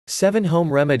7 Home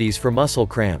remedies for muscle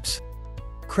cramps.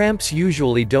 Cramps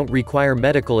usually don't require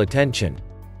medical attention.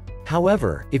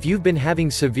 However, if you've been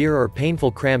having severe or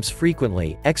painful cramps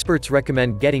frequently, experts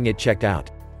recommend getting it checked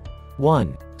out.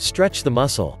 1. Stretch the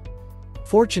muscle.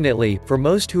 Fortunately, for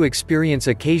most who experience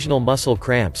occasional muscle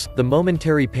cramps, the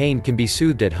momentary pain can be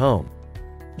soothed at home.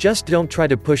 Just don't try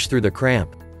to push through the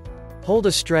cramp. Hold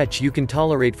a stretch you can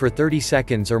tolerate for 30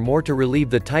 seconds or more to relieve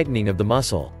the tightening of the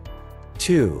muscle.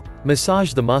 2.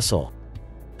 Massage the muscle.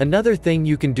 Another thing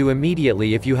you can do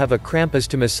immediately if you have a cramp is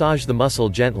to massage the muscle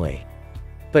gently.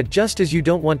 But just as you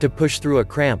don't want to push through a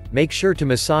cramp, make sure to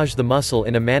massage the muscle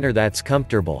in a manner that's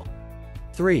comfortable.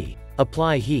 3.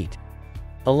 Apply heat.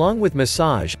 Along with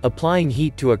massage, applying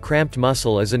heat to a cramped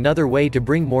muscle is another way to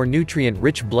bring more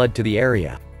nutrient-rich blood to the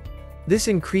area. This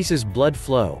increases blood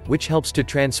flow, which helps to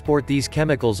transport these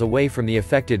chemicals away from the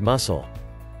affected muscle.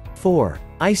 4.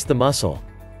 Ice the muscle.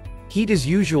 Heat is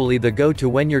usually the go-to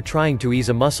when you're trying to ease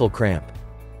a muscle cramp.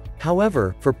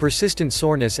 However, for persistent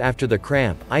soreness after the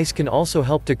cramp, ice can also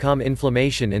help to calm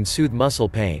inflammation and soothe muscle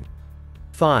pain.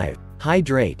 5.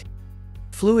 Hydrate.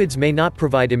 Fluids may not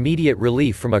provide immediate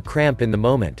relief from a cramp in the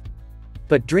moment.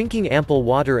 But drinking ample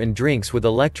water and drinks with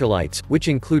electrolytes, which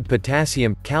include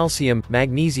potassium, calcium,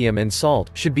 magnesium and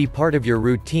salt, should be part of your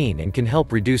routine and can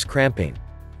help reduce cramping.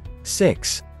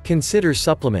 6. Consider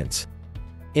supplements.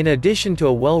 In addition to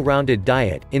a well-rounded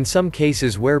diet, in some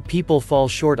cases where people fall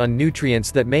short on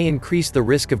nutrients that may increase the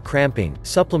risk of cramping,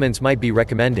 supplements might be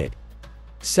recommended.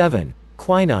 7.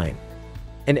 Quinine.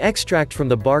 An extract from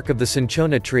the bark of the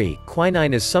cinchona tree,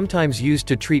 quinine is sometimes used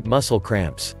to treat muscle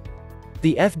cramps.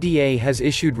 The FDA has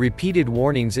issued repeated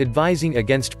warnings advising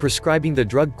against prescribing the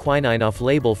drug quinine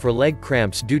off-label for leg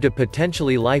cramps due to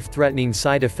potentially life-threatening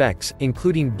side effects,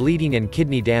 including bleeding and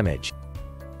kidney damage.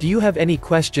 Do you have any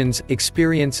questions,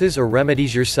 experiences or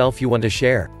remedies yourself you want to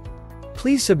share?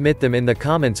 Please submit them in the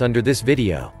comments under this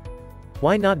video.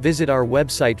 Why not visit our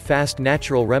website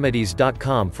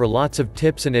fastnaturalremedies.com for lots of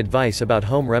tips and advice about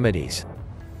home remedies.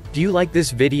 Do you like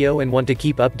this video and want to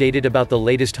keep updated about the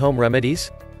latest home remedies?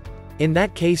 In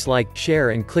that case, like, share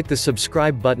and click the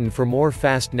subscribe button for more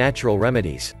fast natural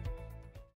remedies.